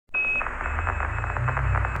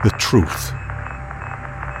the truth.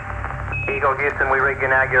 Eagle Houston, we read you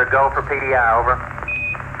now. You're a go for PDI, over.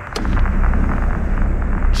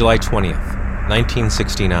 July 20th,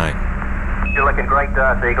 1969. You're looking great to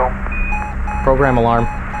us, Eagle. Program alarm.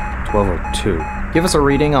 1202. Give us a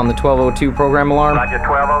reading on the 1202 program alarm. Roger,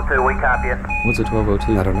 1202, we copy it. What's a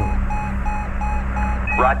 1202? I don't know.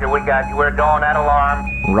 Roger, we got you. We're going at alarm.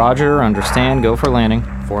 Roger, understand, go for landing.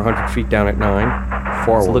 400 feet down at 9.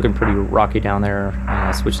 Forward. It's looking pretty rocky down there.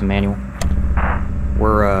 Switch the manual.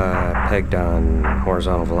 We're pegged on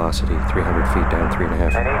horizontal velocity, 300 feet down,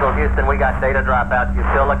 3.5. And Eagle Houston, we got data dropout. You're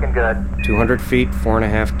still looking good. 200 feet,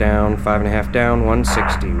 4.5 down, 5.5 down,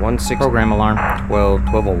 160, 160. Program alarm.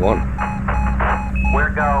 1201. We're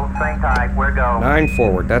go, same type, we're go. 9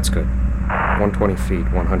 forward, that's good. 120 feet,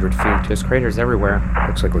 100 feet. There's craters everywhere.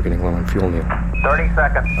 Looks like we're getting low on fuel, Neil. 30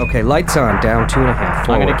 seconds. Okay, lights on, down 2.5.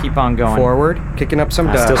 Forward. I'm gonna keep on going. Forward, kicking up some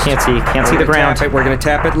I dust. still can't see the ground. We're gonna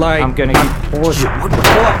tap it light. I'm gonna keep... Pull up.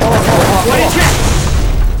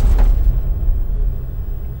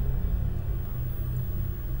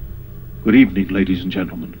 Good evening, ladies and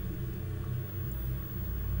gentlemen.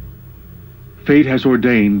 Fate has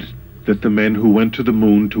ordained that the men who went to the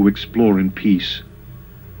moon to explore in peace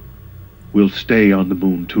will stay on the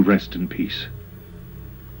moon to rest in peace.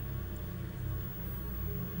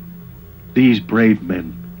 These brave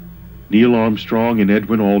men, Neil Armstrong and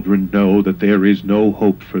Edwin Aldrin, know that there is no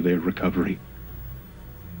hope for their recovery.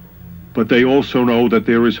 But they also know that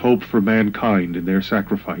there is hope for mankind in their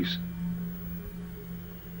sacrifice.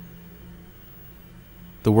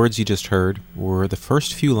 The words you just heard were the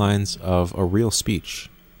first few lines of a real speech.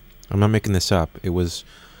 I'm not making this up. It was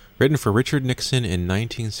written for Richard Nixon in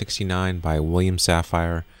 1969 by William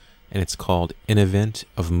Safire, and it's called An Event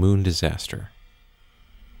of Moon Disaster.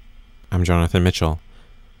 I'm Jonathan Mitchell,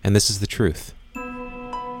 and this is The Truth.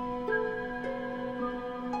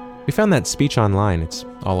 We found that speech online. It's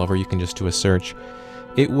all over. You can just do a search.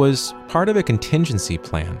 It was part of a contingency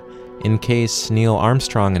plan in case Neil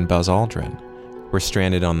Armstrong and Buzz Aldrin were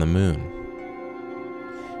stranded on the moon.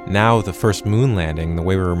 Now, the first moon landing, the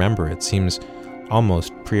way we remember it, seems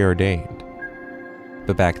almost preordained.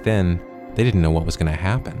 But back then, they didn't know what was going to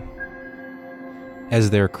happen. As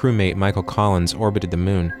their crewmate Michael Collins orbited the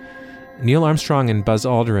moon, Neil Armstrong and Buzz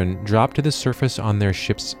Aldrin dropped to the surface on their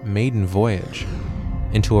ship's maiden voyage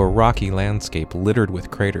into a rocky landscape littered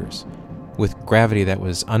with craters, with gravity that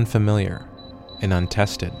was unfamiliar and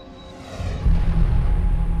untested.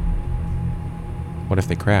 What if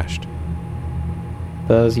they crashed?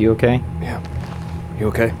 Buzz, you okay? Yeah. You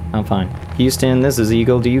okay? I'm fine. Houston, this is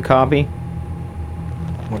Eagle. Do you copy?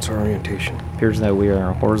 What's our orientation? Appears that we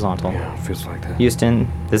are horizontal. Yeah, feels like that. Houston,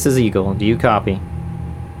 this is Eagle. Do you copy?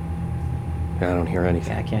 Yeah, I don't hear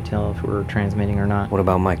anything. Yeah, I can't tell if we're transmitting or not. What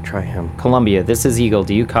about Mike? Try him. Columbia, this is Eagle.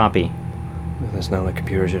 Do you copy? That's not like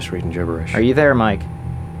computer's just reading gibberish. Are you there, Mike?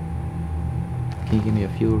 Can you give me a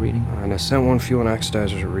fuel reading? And ascent 1 fuel and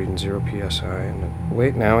oxidizers are reading 0 psi. And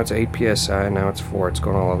wait, now it's 8 psi, now it's 4. It's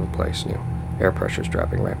going all over the place. You know, air pressure's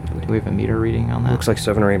dropping rapidly. Do we have a meter reading on that? Looks like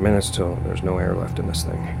 7 or 8 minutes till there's no air left in this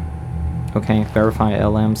thing. Okay, verify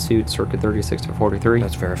LM suit circuit 36 to 43.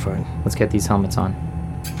 That's verified. Let's get these helmets on.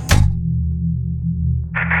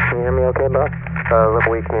 Can you hear me okay, Buck? A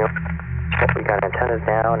little weak, Neil. We got antennas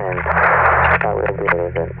down and not really good,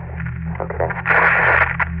 is it? Okay.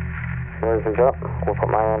 Noise is up. We'll put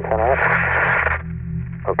my antenna up.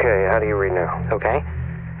 Okay, how do you read now? Okay.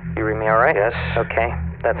 You read me all right? Yes. Okay.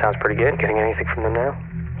 That sounds pretty good. Getting anything from them now?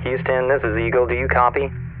 Houston, this is Eagle. Do you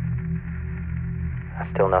copy?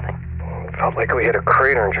 Still nothing. Felt like we hit a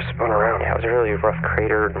crater and just spun around. Yeah, it was a really rough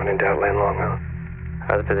crater. When in doubt, land long out.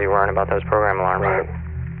 I was busy worrying about those program alarms. Right.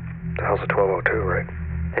 The hell's a 1202, right?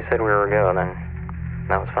 They said we were good, and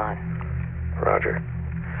that was fine. Roger.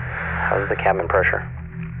 How's the cabin pressure?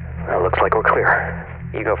 Well, looks like we're clear.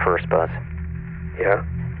 You go first, Buzz. Yeah?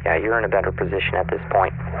 Yeah, you're in a better position at this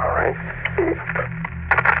point. All right.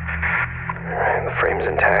 Alright, the frame's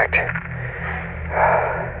intact.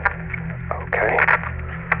 Okay.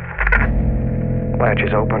 Latch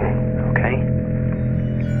is open. Okay.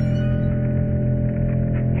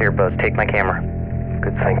 Here, Buzz, take my camera.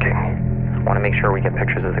 Good thinking. I want to make sure we get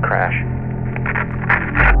pictures of the crash.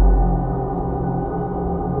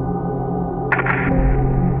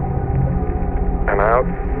 I'm out.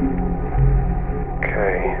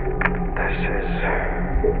 Okay. This is...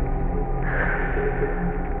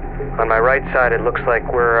 On my right side, it looks like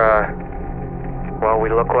we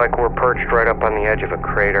look like we're perched right up on the edge of a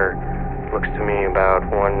crater. Looks to me about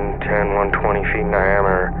 110, 120 feet in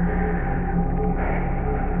diameter.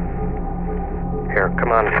 Here,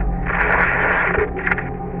 come on.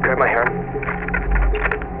 Grab my hand.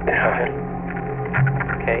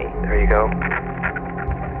 Okay, there you go.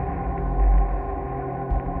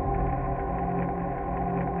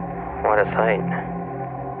 What a sight.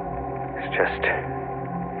 It's just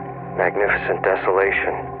magnificent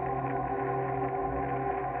desolation.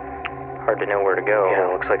 Hard to know where to go. Yeah,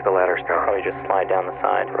 it looks like the ladder's down. Probably just slide down the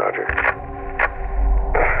side. Roger.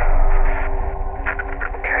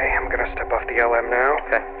 Okay, I'm gonna step off the LM now.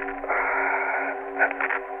 Okay.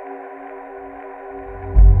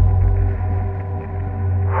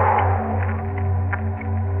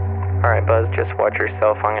 Alright, Buzz, just watch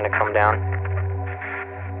yourself. I'm gonna come down.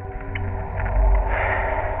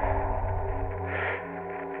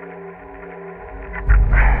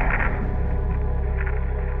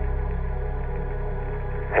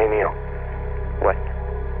 Hey, Neil. What?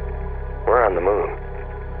 We're on the moon.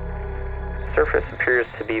 The surface appears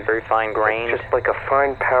to be very fine-grained. It's just like a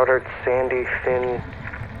fine powdered, sandy, thin...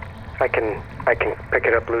 I can pick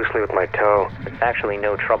it up loosely with my toe. It's actually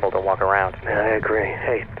no trouble to walk around. Yeah, I agree.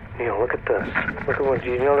 Hey, Neil, look at this. Look at what... Do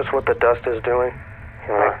you notice what the dust is doing?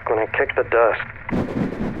 When I kick the dust...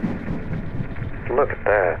 Look at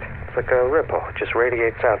that. It's like a ripple. It just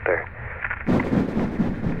radiates out there.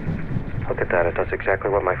 Look at that. It does exactly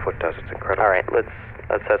what my foot does. It's incredible. All right, let's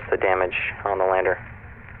assess the damage on the lander.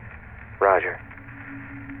 Roger.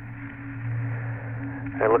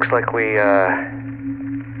 It looks like we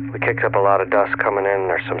kicked up a lot of dust coming in.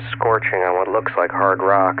 There's some scorching on what looks like hard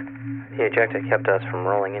rock. The ejecta kept us from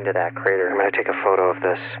rolling into that crater. I'm going to take a photo of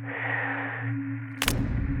this.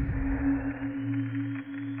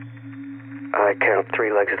 I count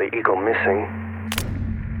 3 legs of the eagle missing.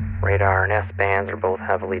 Radar and S-bands are both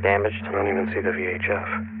heavily damaged. I don't even see the VHF.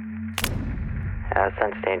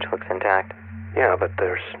 Ascent stage looks intact. Yeah, but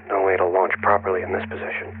there's no way to launch properly in this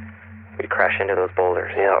position. We'd crash into those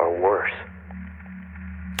boulders. Yeah, or worse.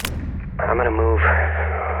 I'm gonna move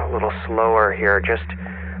a little slower here. Just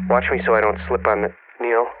watch me so I don't slip on the...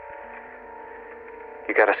 Neil?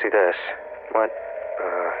 You gotta see this. What?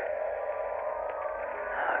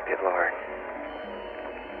 Good Lord.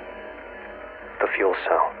 The fuel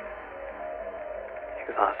cell.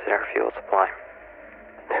 Exhausted our fuel supply.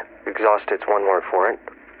 Exhausted's one word for it.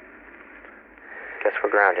 Guess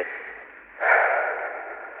we're grounded.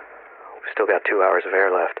 We've still got 2 hours of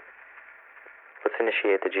air left. Let's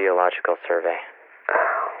initiate the geological survey.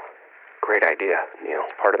 Great idea, Neil.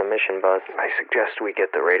 It's part of the mission, Buzz. I suggest we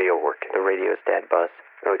get the radio working. The radio's dead, Buzz.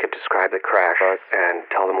 We could describe the crash, Buzz, and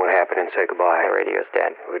tell them what happened and say goodbye. The radio's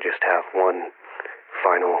dead. We just have one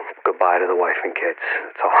final goodbye to the wife and kids.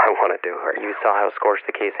 That's all I want to do. You saw how scorched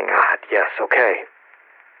the casing is. God, yes, okay.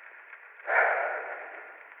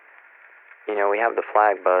 You know, we have the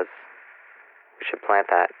flag, Buzz. We should plant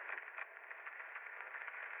that.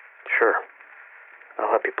 Sure. I'll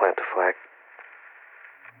help you plant the flag.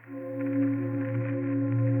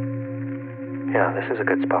 Yeah, this is a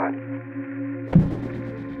good spot. See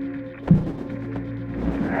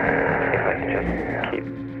if I can just keep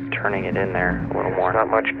turning it in there a little more. Not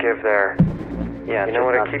much give there. Yeah, you know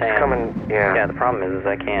what? It keeps coming. Yeah, the problem is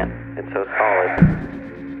I can't. It's so solid.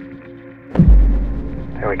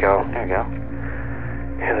 There we go. There we go.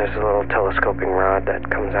 Yeah, there's a little telescoping rod that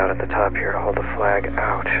comes out at the top here to hold the flag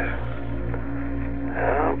out.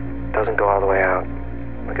 Doesn't go all the way out.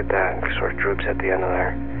 Look at that. It sort of droops at the end of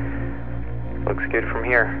there. Looks good from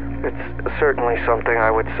here. It's certainly something I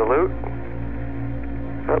would salute.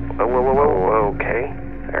 Whoa. Okay.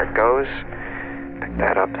 There it goes. Pick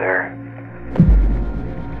that up there.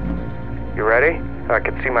 You ready? I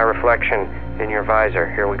can see my reflection in your visor.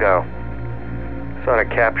 Here we go. So to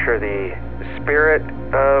capture the spirit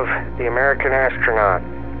of the American astronaut.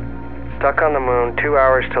 Stuck on the moon, 2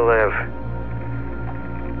 hours to live.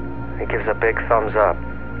 He gives a big thumbs up.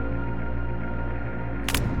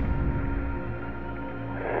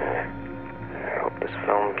 I hope this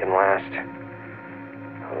film can last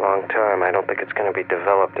a long time. I don't think it's going to be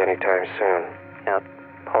developed anytime soon. Yeah,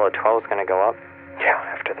 Apollo 12 is going to go up. Yeah,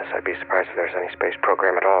 after this, I'd be surprised if there's any space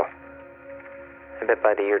program at all. I bet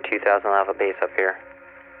by the year 2000 they'll have a base up here.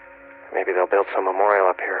 Maybe they'll build some memorial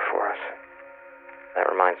up here for us. That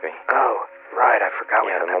reminds me. Oh, right, I forgot.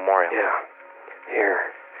 Yeah, the memorial. Yeah,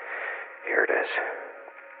 here it is.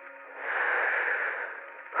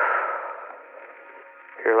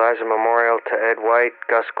 Here lies a memorial to Ed White,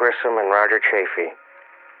 Gus Grissom, and Roger Chaffee.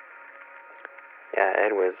 Yeah,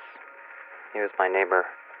 he was my neighbor.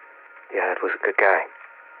 Yeah, Ed was a good guy.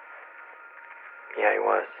 Yeah, he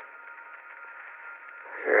was.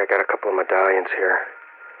 Here, I got a couple of medallions here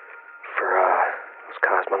for those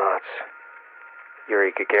cosmonauts.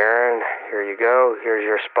 Yuri Gagarin, here you go. Here's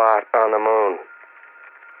your spot on the moon.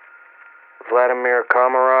 Vladimir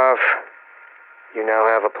Komarov, you now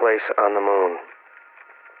have a place on the moon.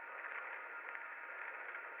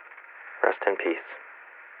 Rest in peace.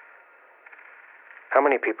 How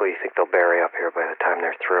many people do you think they'll bury up here by the time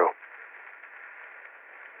they're through?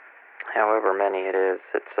 However many it is,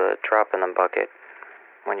 it's a drop in the bucket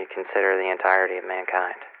when you consider the entirety of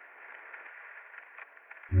mankind.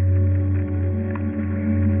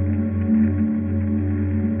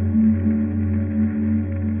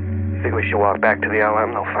 You think we should walk back to the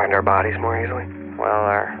LM? They'll find our bodies more easily? Well,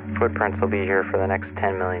 our footprints will be here for the next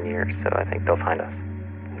 10 million years, so I think they'll find us.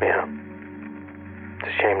 Yeah. It's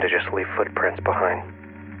a shame to just leave footprints behind.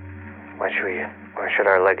 Why should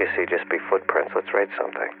our legacy just be footprints? Let's write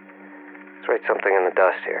something. Let's write something in the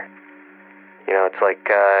dust here. You know, it's like,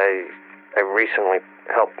 I recently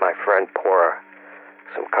helped my friend pour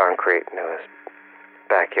some concrete into his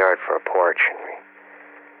backyard for a porch, and we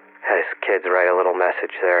had his kids write a little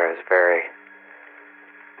message there. It's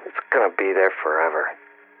gonna be there forever.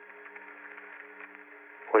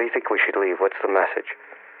 What do you think we should leave? What's the message?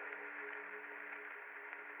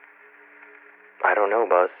 I don't know,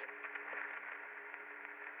 Buzz.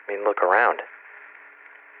 I mean, look around.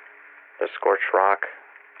 There's scorched rock.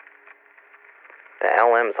 The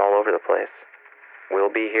LM's all over the place. We'll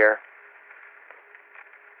be here.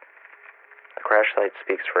 The crash site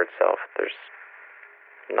speaks for itself. There's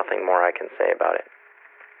nothing more I can say about it.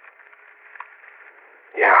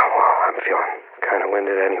 Yeah, well, I'm feeling kind of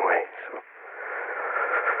winded anyway, so...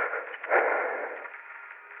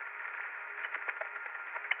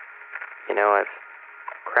 You know, I've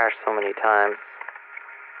crashed so many times.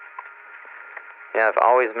 Yeah, I've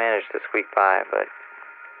always managed to squeak by, but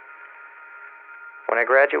when I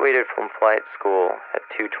graduated from flight school at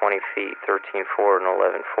 220 feet, 13 forward and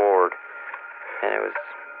 11 forward, and it was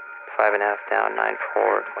 5.5 down, 9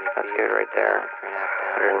 forward, that's good right there.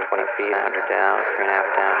 3.5 down, 120 feet, 100 down, 3.5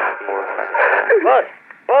 down, 9 forward, 5 down.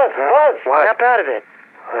 Buzz! What? Snap out of it.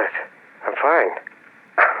 What? I'm fine.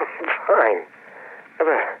 I'm fine.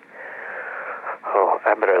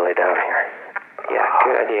 I better lay down here. Yeah,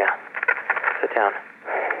 good idea. Sit down.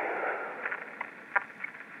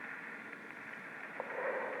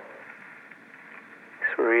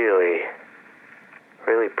 It's really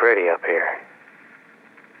pretty up here.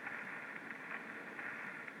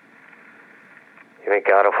 You think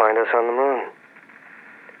God will find us on the moon?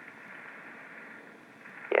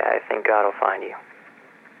 Yeah, I think God will find you.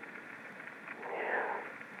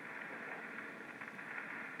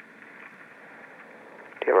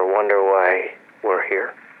 Do you ever wonder why we're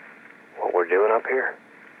here? What we're doing up here?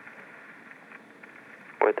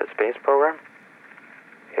 With the space program?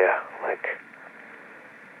 Yeah, like...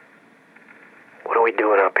 What are we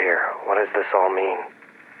doing up here? What does this all mean?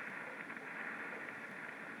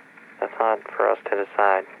 That's not for us to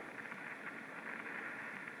decide.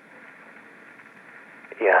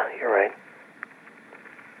 Yeah, you're right.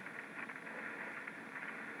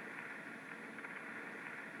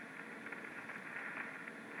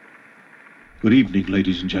 Good evening,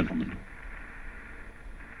 ladies and gentlemen.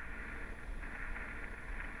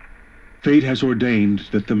 Fate has ordained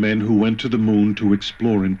that the men who went to the moon to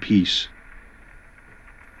explore in peace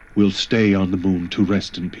will stay on the moon to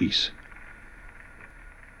rest in peace.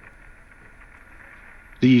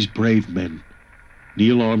 These brave men,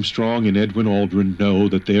 Neil Armstrong and Edwin Aldrin, know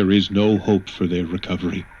that there is no hope for their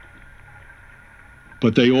recovery.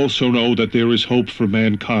 But they also know that there is hope for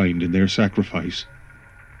mankind in their sacrifice.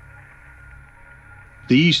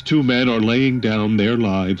 These two men are laying down their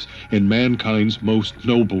lives in mankind's most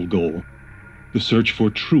noble goal, the search for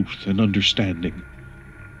truth and understanding.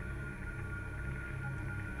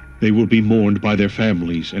 They will be mourned by their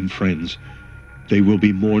families and friends. They will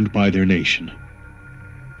be mourned by their nation.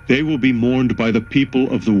 They will be mourned by the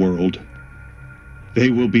people of the world. They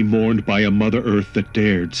will be mourned by a Mother Earth that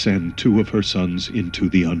dared send two of her sons into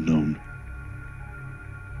the unknown.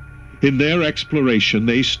 In their exploration,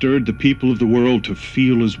 they stirred the people of the world to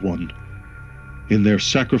feel as one. In their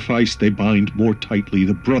sacrifice, they bind more tightly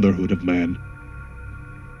the brotherhood of man.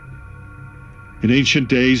 In ancient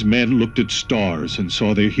days, men looked at stars and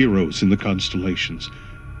saw their heroes in the constellations.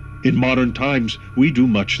 In modern times, we do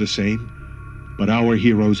much the same, but our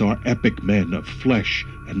heroes are epic men of flesh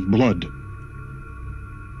and blood.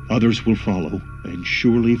 Others will follow and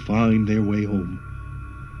surely find their way home.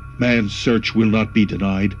 Man's search will not be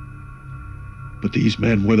denied. But these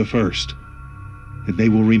men were the first, and they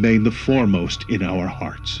will remain the foremost in our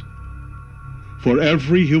hearts. For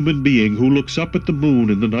every human being who looks up at the moon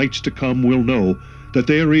in the nights to come will know that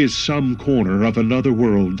there is some corner of another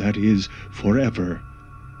world that is forever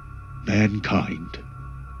mankind.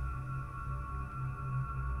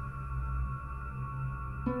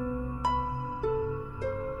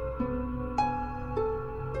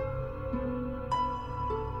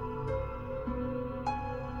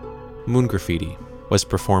 Moon Graffiti, was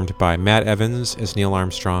performed by Matt Evans as Neil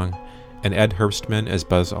Armstrong and Ed Herbstman as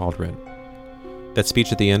Buzz Aldrin. That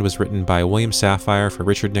speech at the end was written by William Safire for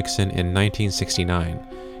Richard Nixon in 1969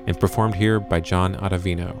 and performed here by John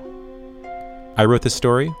Ottavino. I wrote this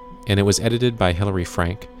story, and it was edited by Hilary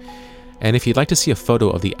Frank. And if you'd like to see a photo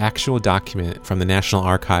of the actual document from the National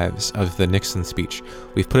Archives of the Nixon speech,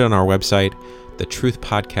 we've put it on our website,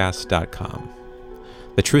 thetruthpodcast.com.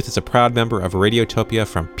 The Truth is a proud member of Radiotopia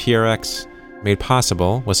from PRX, made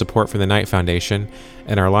possible with support from the Knight Foundation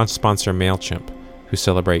and our launch sponsor MailChimp, who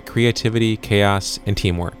celebrate creativity, chaos, and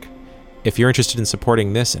teamwork. If you're interested in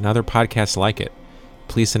supporting this and other podcasts like it,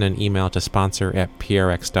 please send an email to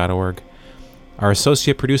sponsor@prx.org. Our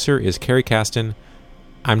associate producer is Carrie Caston.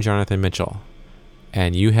 I'm Jonathan Mitchell,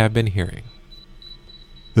 and you have been hearing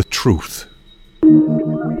The Truth.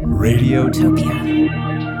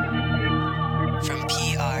 Radiotopia from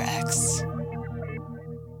PRX.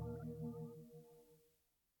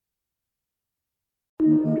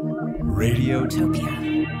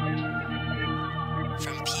 Radiotopia.